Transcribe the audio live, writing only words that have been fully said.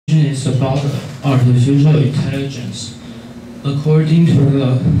is about artificial intelligence. According to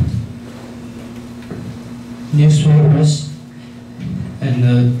the newspapers and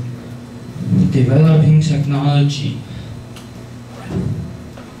the developing technology,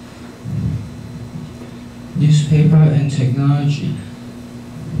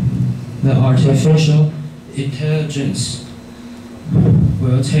 the artificial intelligence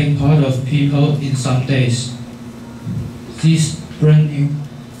will take part of people in some days. This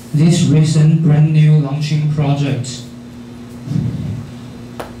recent brand new launching project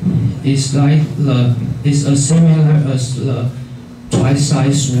is as similar as the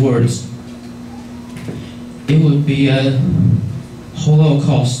twice-sized words. It would be a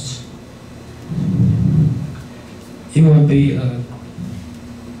Holocaust. It would be a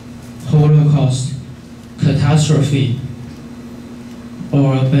Holocaust catastrophe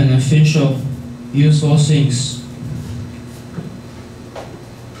or a beneficial, useful things.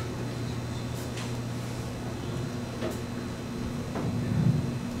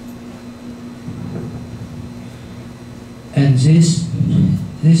 And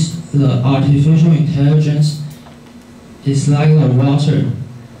the artificial intelligence is like the water.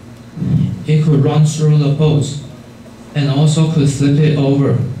 It could run through the boat and also could flip it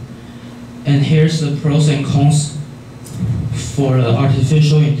over. And here's the pros and cons for the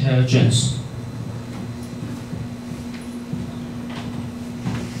artificial intelligence.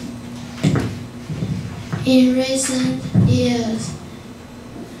 In recent years,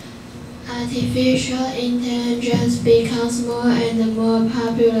 artificial intelligence becomes more and more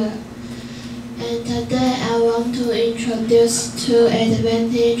popular. And today I want to introduce two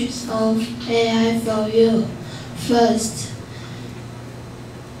advantages of AI for you. First,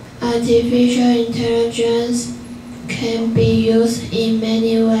 artificial intelligence can be used in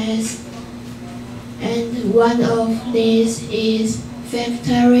many ways. And one of these is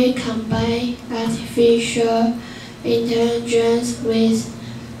factory combine artificial intelligence with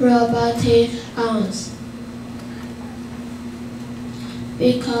robotic arms,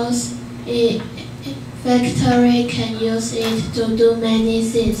 because factory can use it to do many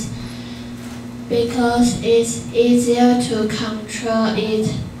things, because it's easier to control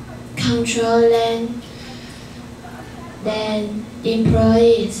than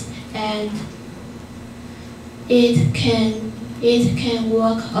employees, and it can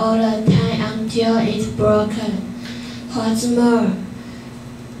work all the time until it's broken. What's more,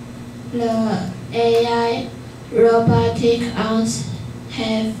 the AI robotic arms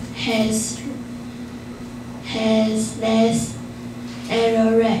has less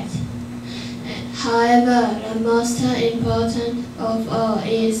error rate. However, the most important of all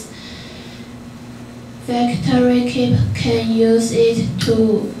is factory can use it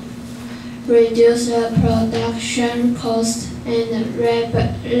to reduce the production cost and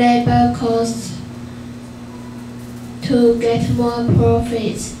labor costs to get more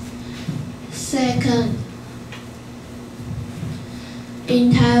profits. Second,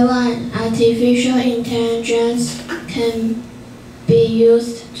 in Taiwan, artificial intelligence can be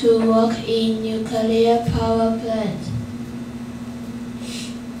used to work in nuclear power plants.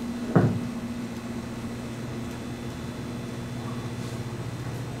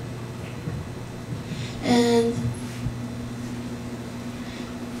 And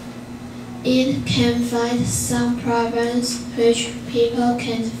it can find some problems which people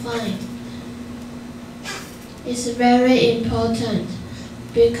can't find. It's very important,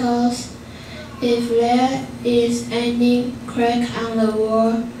 because if there is any crack on the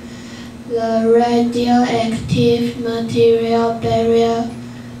wall, the radioactive material barrier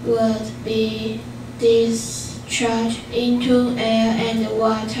would be discharged into air and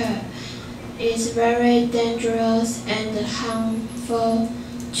water. It's very dangerous and harmful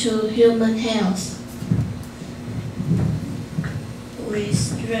to human health.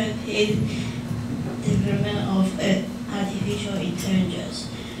 With rapid development of artificial intelligence,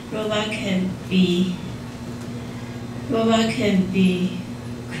 robot can be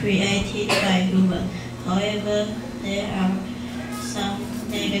created by humans. However, there are some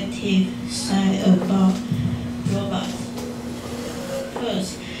negative sides about robots.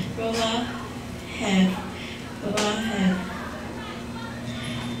 First, robots have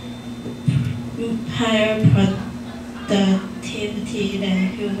higher productivity than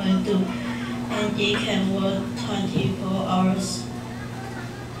humans do, and it can work 24 hours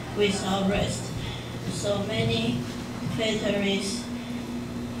without rest. So many factories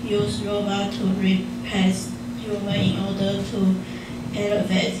use robots to replace humans in order to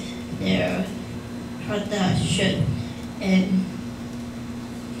elevate their production and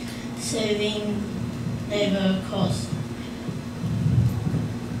saving labor costs.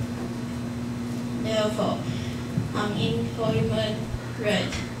 Therefore, unemployment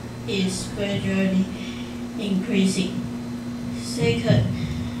rate is gradually increasing. Second,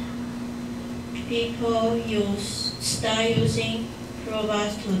 people start using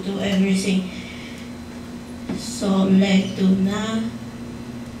robots to do everything, so they do not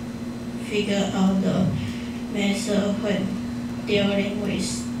figure out the method when dealing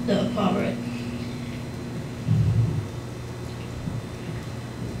with the problem.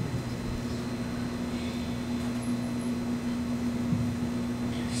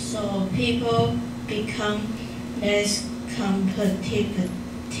 So people become less competitive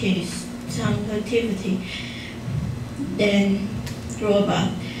than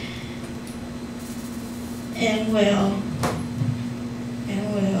robots, and will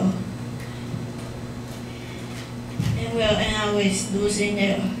end up with losing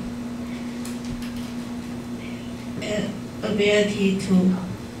their ability to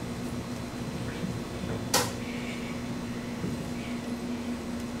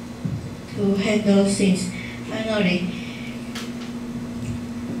handle things. Finally,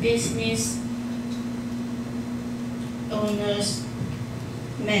 business owners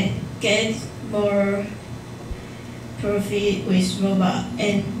may get more profit with robots,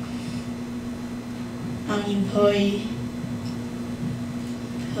 and unemployed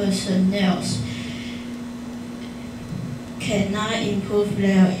personnel cannot improve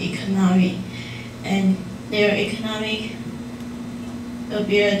their economy, and their economic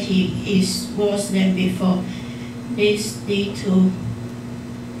ability is worse than before. This leads to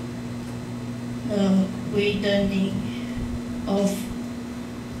the widening of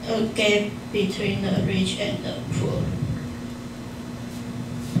a gap between the rich and the poor.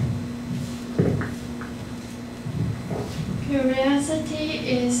 Curiosity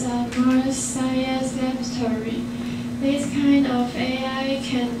is a Mars science laboratory. This kind of AI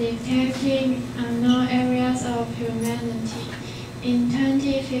can detect unknown areas of humanity. In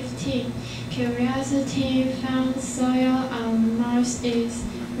 2015, Curiosity found soil on Mars is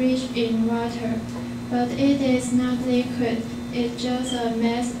rich in water, but it is not liquid, it's just a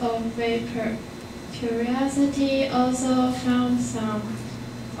mass of vapor. Curiosity also found some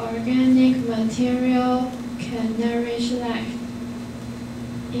organic material can nourish life.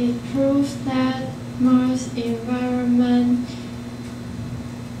 It proves that Mars' environment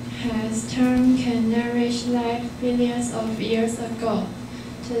has turned can nourish life billions of years ago.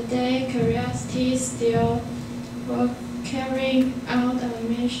 Today, Curiosity still carrying out a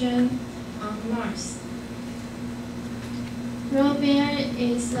mission on Mars. Robot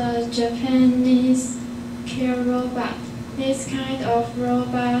is a Japanese care robot. This kind of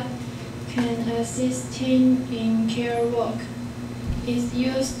robot can assist in care work. It's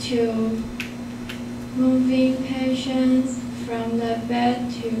used to moving patients from the bed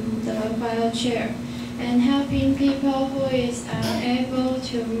to the wheelchair and helping people who is unable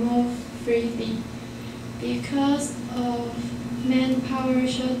to move freely. Because of manpower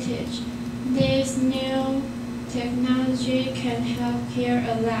shortage, this new technology can help here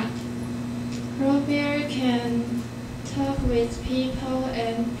a lot. Robot can talk with people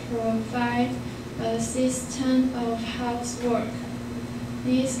and provide a system of housework.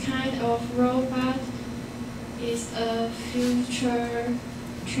 This kind of robot is a future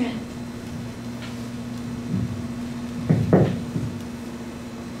trend.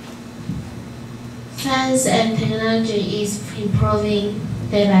 Science and technology is improving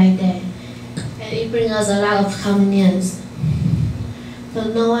day by day, and it brings us a lot of convenience.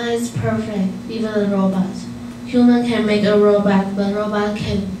 But no one is perfect, even a robot. Human can make a robot, but robot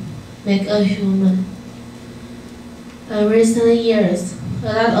can make a human. In recent years, a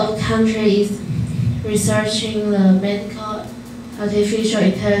lot of countries researching the medical artificial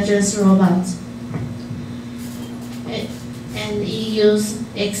intelligence robots, and EU's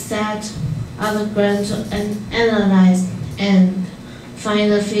exact algorithm to analyze and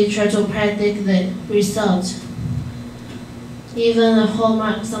find the feature to predict the result. Even the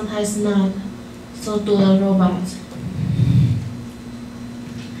hallmark sometimes not, so do the robot.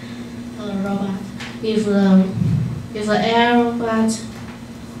 If the AI robot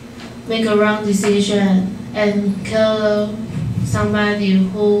make a wrong decision and kill somebody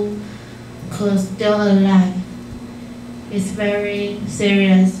who could still alive, it's very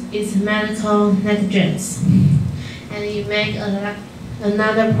serious. It's medical negligence, and it make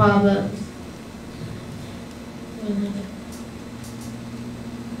another problem.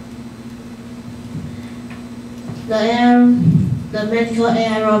 The medical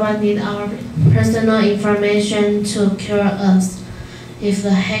AI robot need our personal information to cure us. If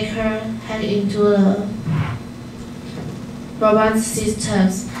the hacker hack into the robot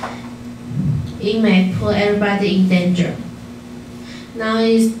systems, it may put everybody in danger. Now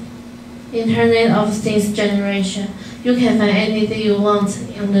is Internet of Things generation. You can find anything you want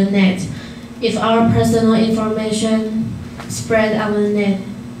on the net. If our personal information spread on the net,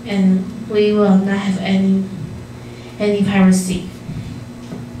 and we will not have any privacy.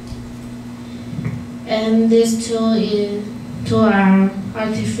 And these two are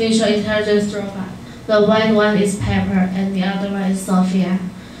artificial intelligence robots. The white one is Pepper, and the other one is Sophia.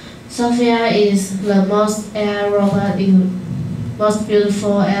 Sophia is the most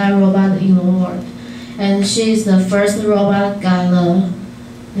beautiful AI robot in the world, and she is the first robot got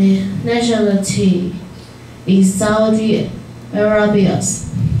the nationality in Saudi Arabia.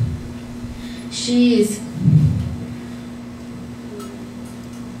 She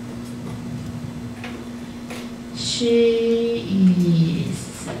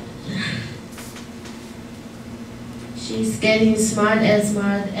She's getting smart,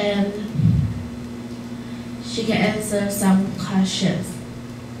 and she can answer some questions.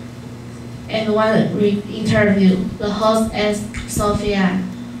 In one interview, the host asked Sophia,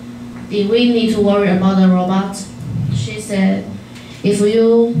 "Did we need to worry about the robot?" She said, "If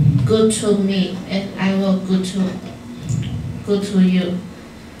you good to me, and I will good to you."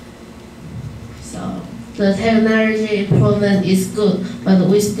 So the technology improvement is good, but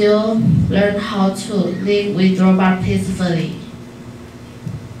we still learn how to live with robots peacefully.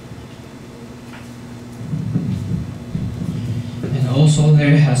 And also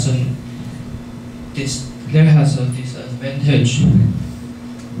there has a disadvantage.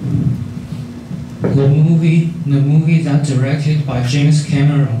 The movie that directed by James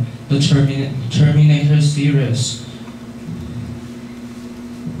Cameron, the Terminator series,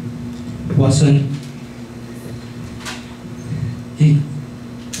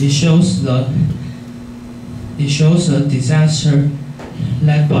 it shows a disaster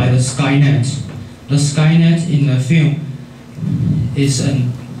led by the Skynet. The Skynet in the film is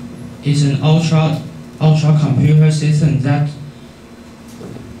an ultra computer system that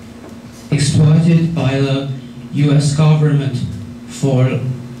exploited by the U.S. government for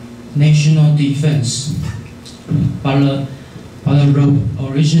national defense. But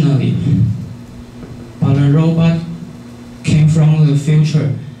the robot came from the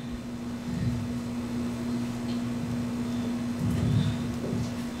future.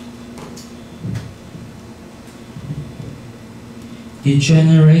 It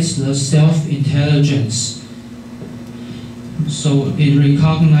generates the self-intelligence, so it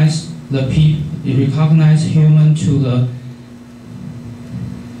recognizes human to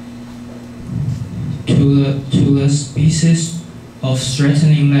the species of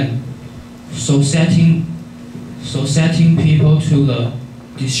threatening them, so setting people to the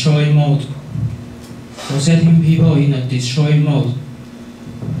destroy mode, setting people in a destroy mode,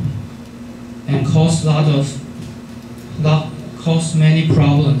 and cause many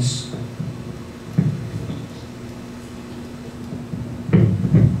problems.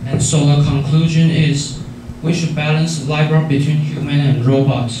 And so the conclusion is, we should balance the library between human and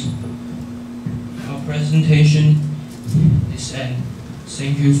robots. Our presentation is end.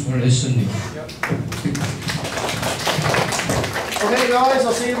 Thank you for listening. Yep. Okay guys,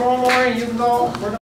 I'll see you tomorrow morning. You can go.